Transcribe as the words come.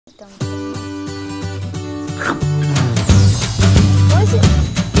done. What is it?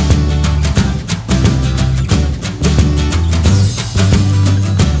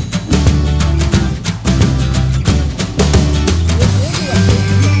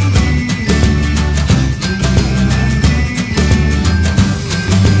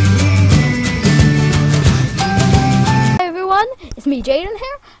 It's me, Jaden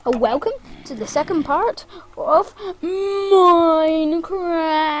here, and welcome to the second part of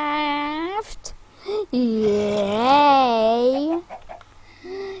Minecraft. Yay!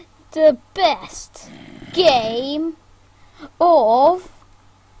 The best game of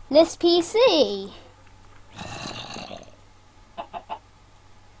this PC.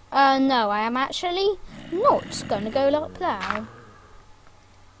 No, I am actually not going to go up there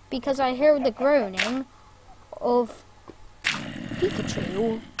because I hear the groaning of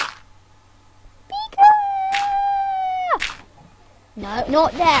Pikachu. Pika! No,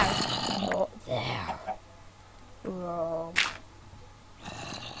 not there. Not there. Wrong.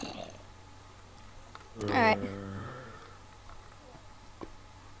 Alright.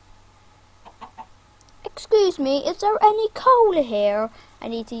 Excuse me, is there any coal here I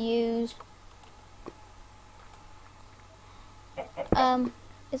need to use?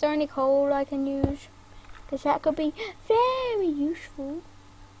 Is there any coal I can use? Because that could be very useful.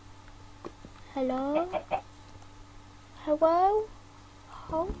 Hello? Hello?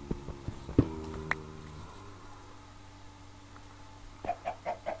 Oh.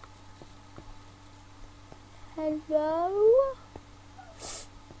 Hello?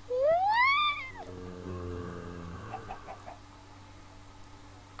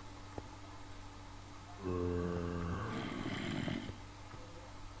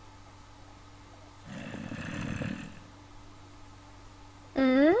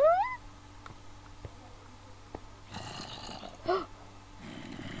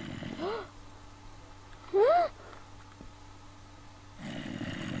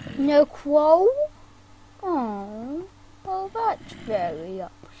 No quo? Oh, well that's very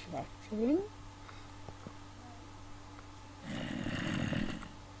upsetting.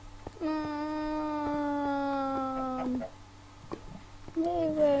 They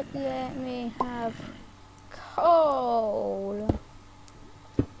won't let me have coal.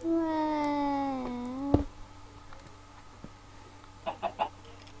 Well.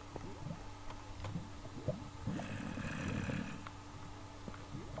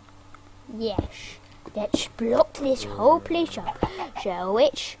 Yes, let's block this whole place up so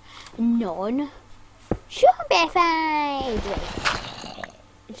it's non-zombified.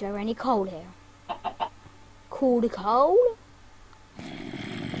 Is there any coal here? Coal?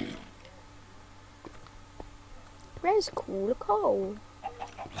 Where's coal?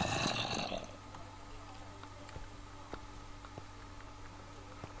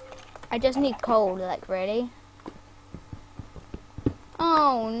 I just need coal, like, really.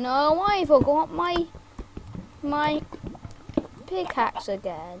 Oh no, I forgot my pickaxe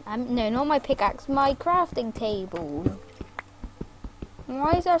again. No, not my pickaxe, my crafting table.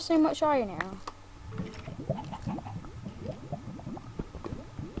 Why is there so much iron here?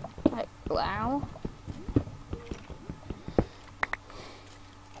 Like, wow.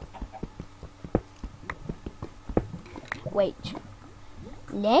 Wait.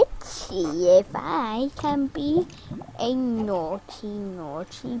 Let's see if I can be a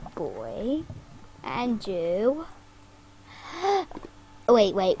naughty boy and do...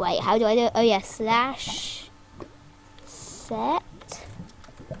 wait, how do I do it? Oh yeah, slash set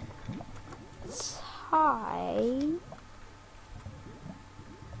time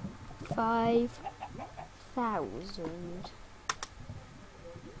 5,000.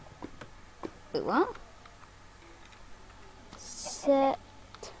 Wait, what? Set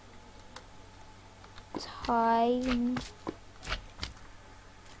time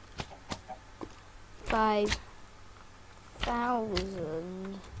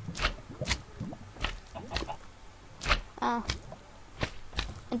 5,000.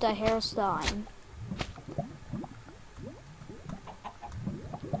 And I hear a slime.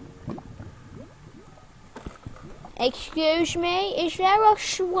 Excuse me, is there a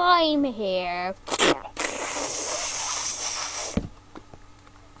slime here?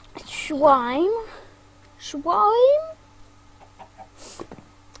 Slime?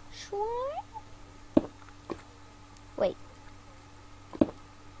 Wait.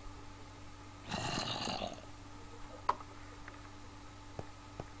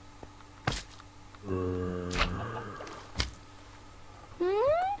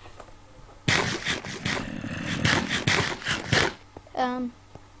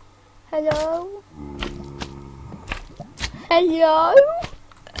 Hello? Hello?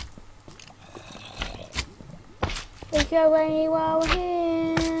 go anywhere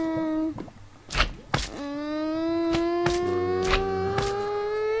here.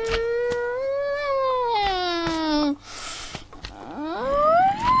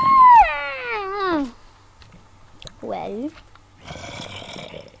 Well,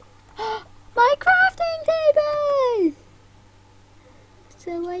 my crafting table!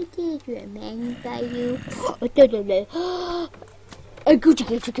 So I did remember you. A Gucci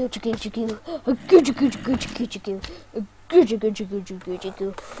Gucci Gucci Gucci Gucci a Gucci Gucci Gucci Gucci Gucci a Gucci Gucci Gucci Gucci Gucci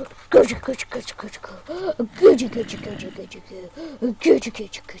Gucci Gucci Gucci a Gucci Gucci Gucci Gucci a Gucci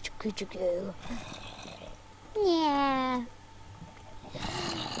Gucci Gucci Gucci. Yeah.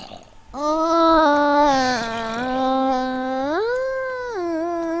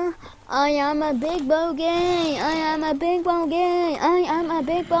 I am a big bogey. I am a big bogey. I am a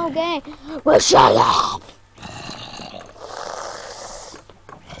big bogey. Well, shut up.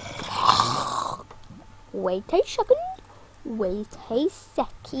 Wait a second. Wait a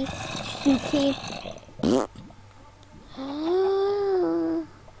second. Suki.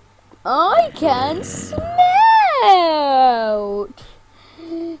 I can smell.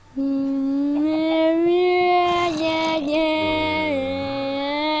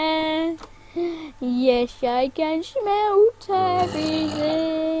 Yes, I can smelt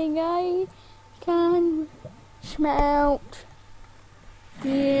everything. I can smelt.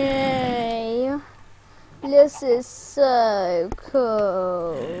 Yay. This is so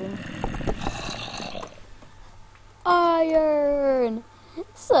cool. Iron.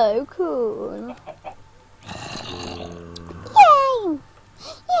 So cool. Yay!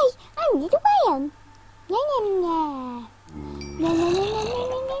 Yay! I need a iron. Yeah, yeah, yeah. Yeah, yeah, yeah, yeah,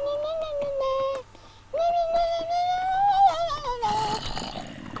 yeah.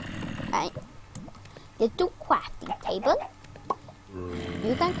 Right. Little crafting table.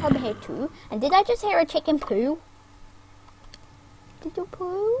 You can come here too. And did I just hear a chicken poo? Did you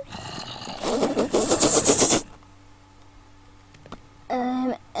poo?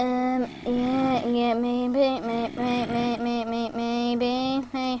 Yeah, maybe.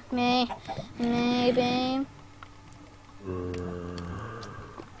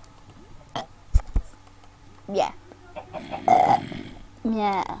 Yeah.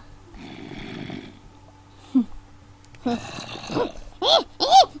 Yeah.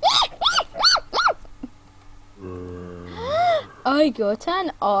 I got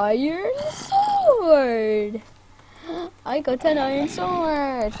an iron sword. I got an iron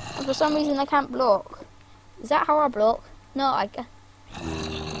sword. And for some reason I can't block. Is that how I block? No, I can.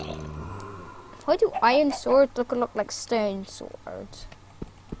 Why do iron swords look like stone swords?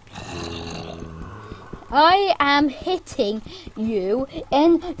 I am hitting you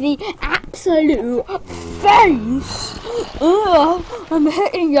in the absolute face. Ugh, I'm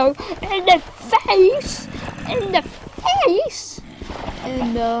hitting you in the face. In the face.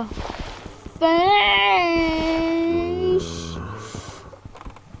 In the face.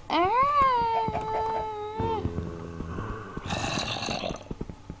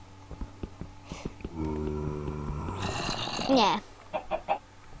 Yeah.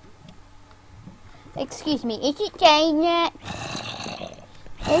 Excuse me, is it day yet?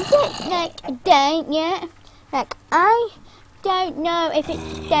 Is it like day yet? Like, I don't know if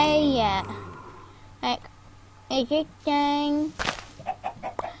it's day yet. Like, is it day?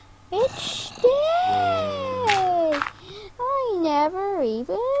 It's day! I never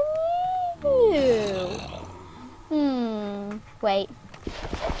even knew. Wait.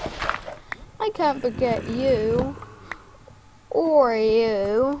 I can't forget you. Or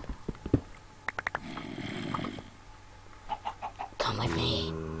you. Come with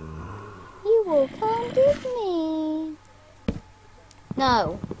me. You will come with me.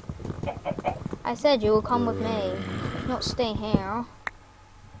 No. I said you will come with me. Not stay here.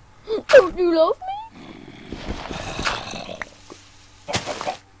 Don't you love me?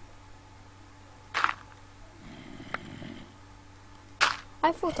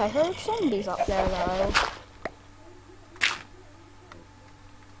 I thought I heard zombies up there though.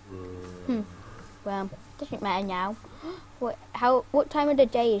 Well, doesn't matter now. What time of the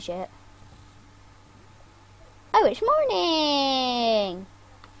day is it? Oh, it's morning!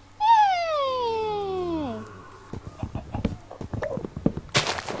 Yay!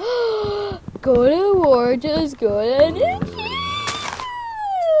 God of War just got an achievement!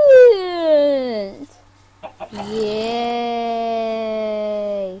 Yay!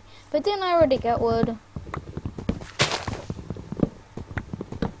 But didn't I already get wood?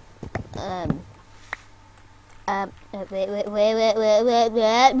 Wait.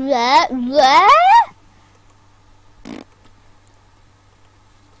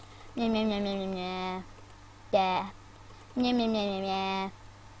 Yeah. Meow, meow, meow, meow,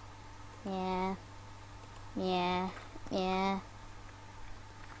 meow. Meow, meow.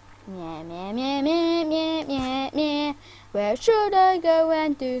 Meow, meow, meow, meow, meow, meow, meow. Where should I go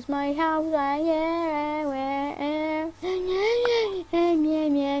and lose my house? Where? Meow, meow, meow,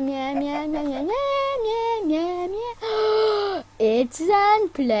 meow, meow, meow, meow, meow, meow, meow. It's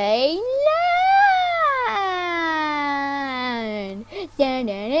Unplayed Land.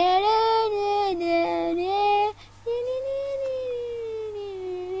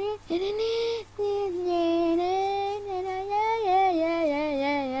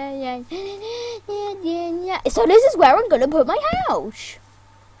 So this is where I'm gonna put my house.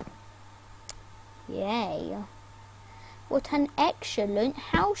 Yay. What an excellent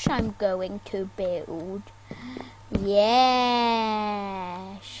house I'm going to build. Yes.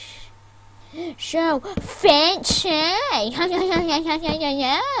 So fancy.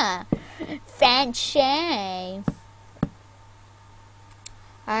 Fancy.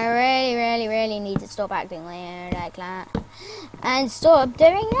 I really need to stop acting like that. And stop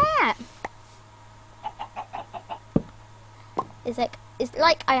doing that. It's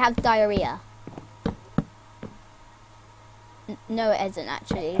like I have diarrhea. No, it isn't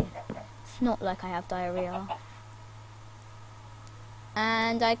actually. It's not like I have diarrhea.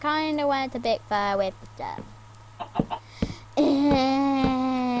 And I kind of went a bit far with the stuff.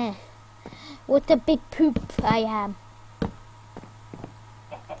 What a big poop I am.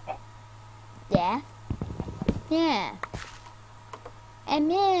 Yeah. Yeah.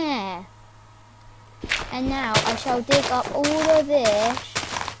 And yeah. And now I shall dig up all of this.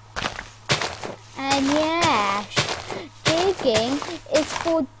 And yes, digging is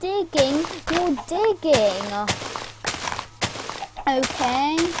for digging more digging.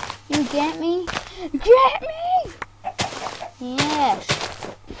 Okay, you get me? Get me? Yes,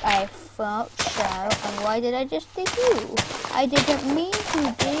 I thought so. And why did I just dig you? I didn't mean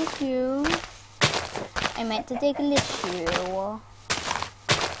to dig you. I meant to dig you.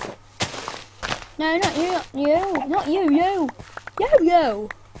 No, not you, not you.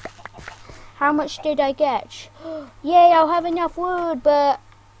 How much did I get? Yay, I'll have enough wood, but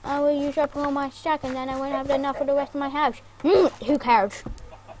I will use up all my stack and then I won't have enough for the rest of my house. Who cares?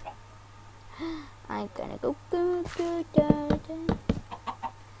 I'm gonna go.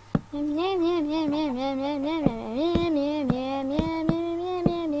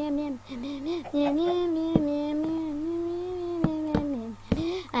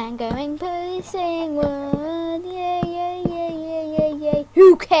 I'm going placing wood. Yay.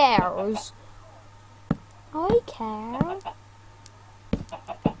 Who cares? I care.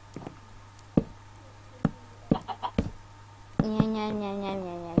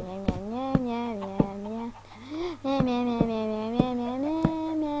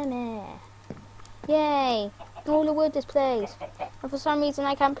 Yay! All the wood is placed. And for some reason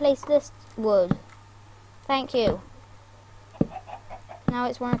I can't place this wood. Thank you. Now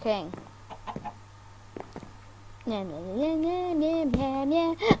it's working. I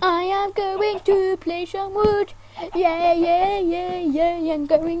am going to place some wood. Yeah. I'm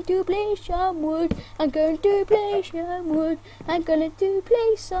going to place some wood. I'm going to place some wood. I'm going to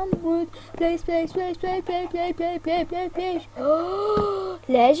place some wood. Place. Oh,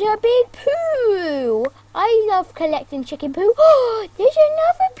 there's a big poo. I love collecting chicken poo. Oh, there's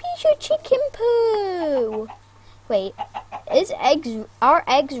another piece of chicken poo. Wait, are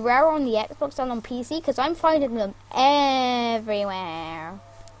eggs rare on the Xbox and on PC? Because I'm finding them everywhere.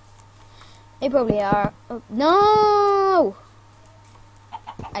 They probably are. Oh, no!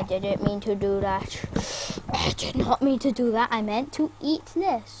 I didn't mean to do that. I did not mean to do that. I meant to eat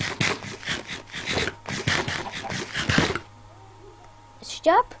this.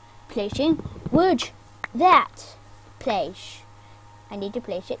 Stop placing wood. That place. I need to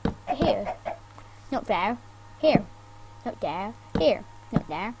place it here. Not there. Here, not there, here, not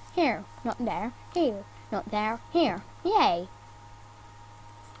there, here, not there, here, not there, here. Yay!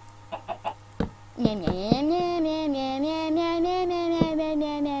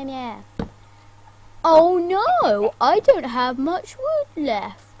 Oh no! I don't have much wood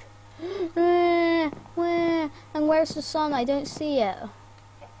left. Where? And where's the sun? I don't see it.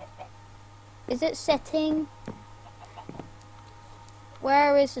 Is it setting?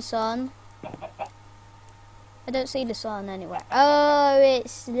 Where is the sun? I don't see the sun anywhere. Oh,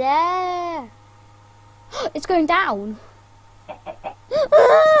 it's there. It's going down.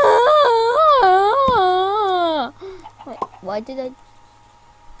 Wait, why did I...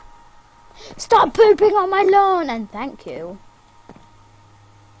 Stop pooping on my lawn! And thank you.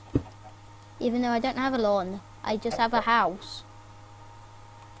 Even though I don't have a lawn. I just have a house.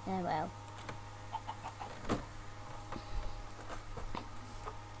 Oh well.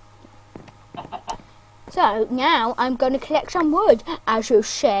 So now I'm going to collect some wood. As you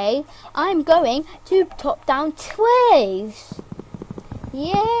say, I'm going to chop down trees.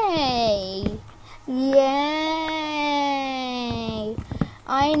 Yay! Yay!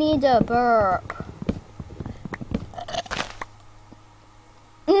 I need a burp.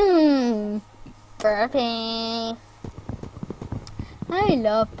 Burping. I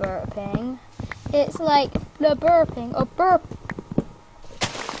love burping. It's like the burping of burp.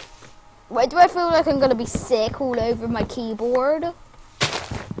 Why do I feel like I'm gonna be sick all over my keyboard?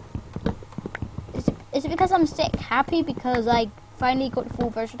 Is it because I'm sick happy because I finally got the full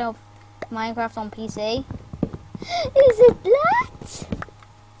version of Minecraft on PC? Is it that?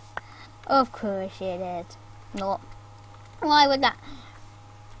 Of course it is. Not. Why would that?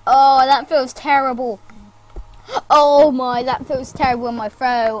 Oh, that feels terrible. Oh my, that feels terrible in my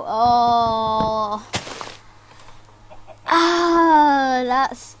throat. Oh. Ah,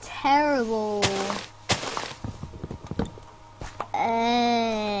 that's terrible.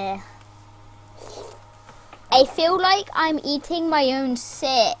 I feel like I'm eating my own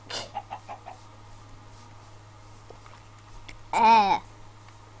sick. That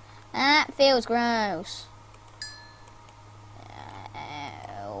feels gross.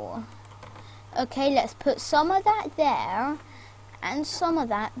 Okay, let's put some of that there and some of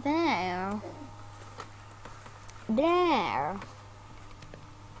that there. There.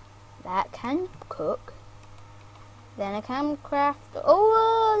 That can cook. Then I can craft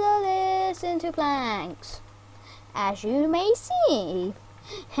all of this into planks, as you may see.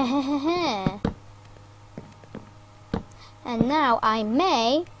 And now I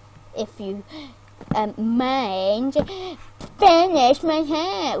may, if you mind, finish my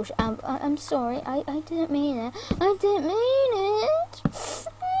house. I'm sorry, I didn't mean it. I didn't mean it.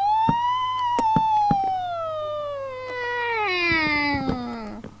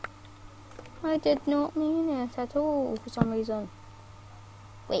 I did not mean it at all for some reason.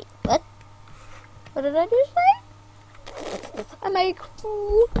 Wait, what? What did I just say? Am I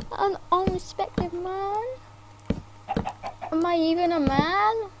an unrespected man? Am I even a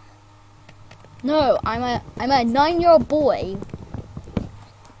man? No, I'm a 9-year-old boy.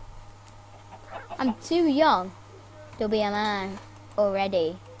 I'm too young to be a man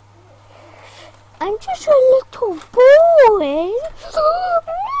already. I'm just a little boy.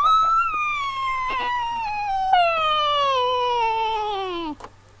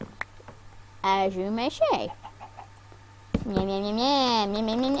 As you may say.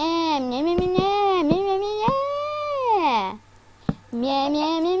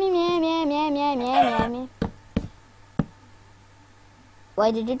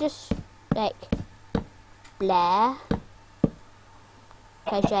 Why did you just like blah?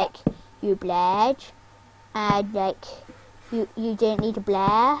 Cause like you blared and like you didn't need to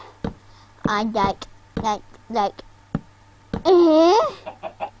blah and like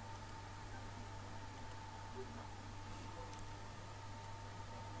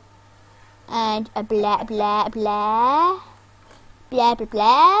and a blah blah blah blah blah blah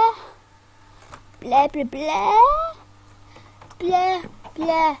blah blah blah blah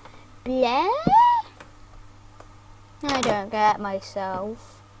blah blah. I don't get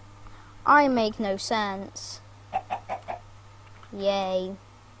myself. I make no sense. Yay.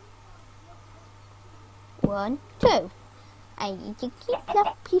 1, 2. I need to keep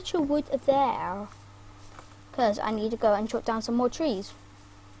that piece of wood there, because I need to go and chop down some more trees.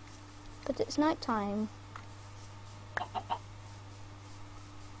 But it's night time.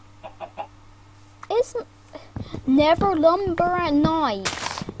 It's never lumber at night,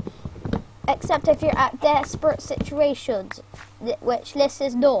 except if you're at desperate situations, which this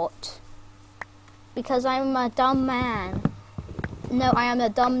is not, because I'm a dumb man. No, I am a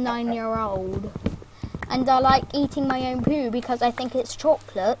dumb 9-year-old, and I like eating my own poo because I think it's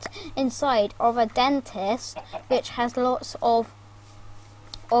chocolate inside of a dentist, which has lots of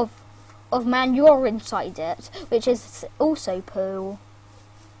manure inside it, which is also poo.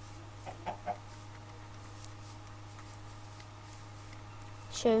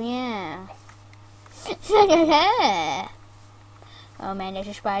 So yeah. Oh man, there's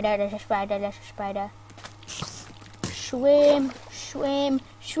a spider, there's a spider, there's a spider. Swim, swim,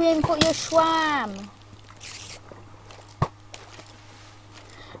 swim for your swam.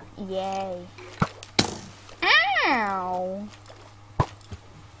 Yay. Ow.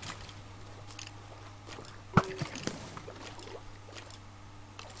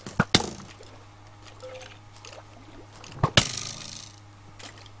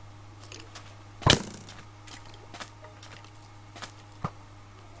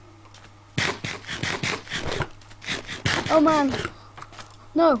 Oh man,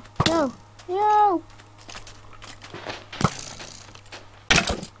 no, no, no,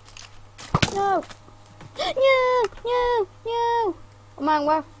 Come on,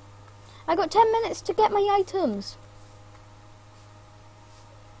 well, I got 10 minutes to get my items.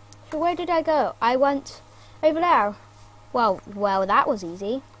 So where did I go? I went over there. Well, that was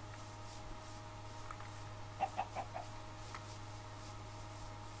easy.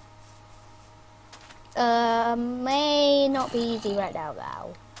 May not be easy right now,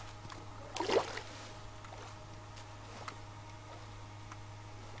 though.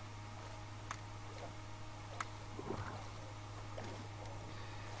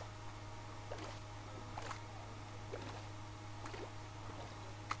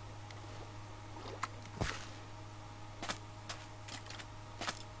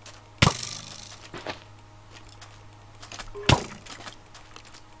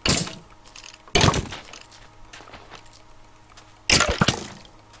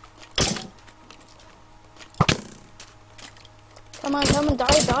 Come on,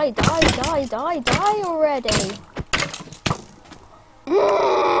 die already.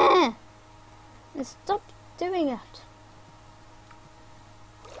 Stop doing it.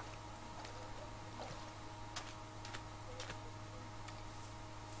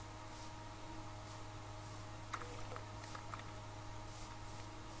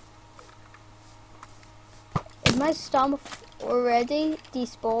 Is my stomach already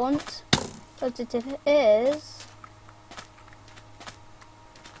despawned? But if it is,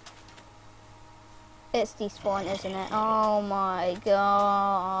 it's despawned, isn't it? Oh my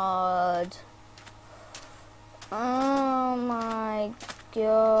god. Oh my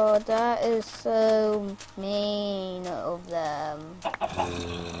god, that is so mean of them.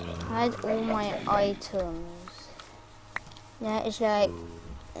 I had all my items. Yeah, it's like,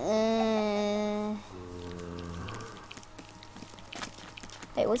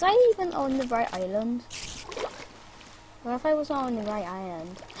 Wait, was I even on the right island? What if I was not on the right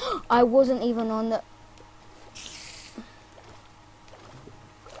island? I wasn't even on the...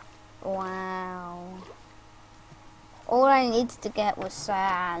 Wow. All I needed to get was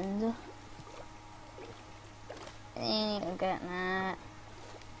sand. I didn't even get that.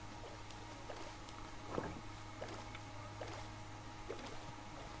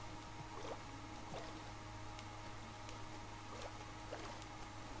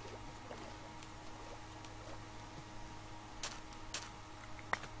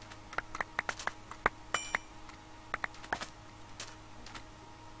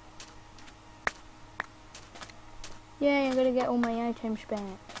 Yay, I'm gonna get all my items back.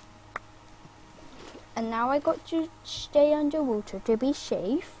 And now I got to stay underwater to be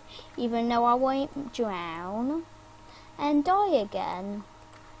safe, even though I won't drown and die again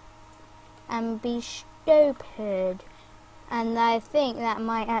and be stupid. And I think that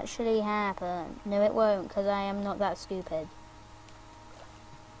might actually happen. No, it won't, because I am not that stupid.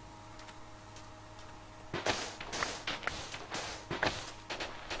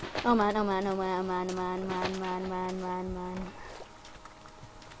 Oh man.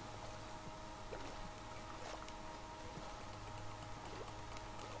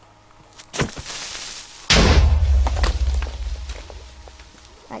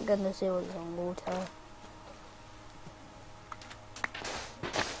 Thank goodness it was on water.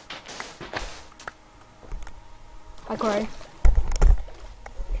 I cry.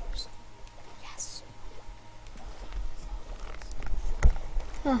 Yes.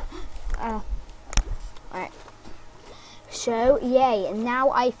 Alright. So, yay. Now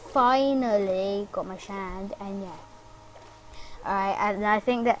I finally got my sand, and yeah. Alright, and I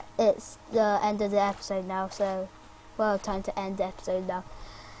think that it's the end of the episode now, so, well, time to end the episode now.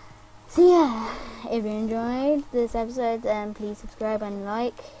 So yeah, if you enjoyed this episode, then please subscribe and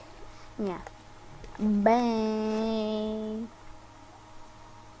like. Yeah. Bye.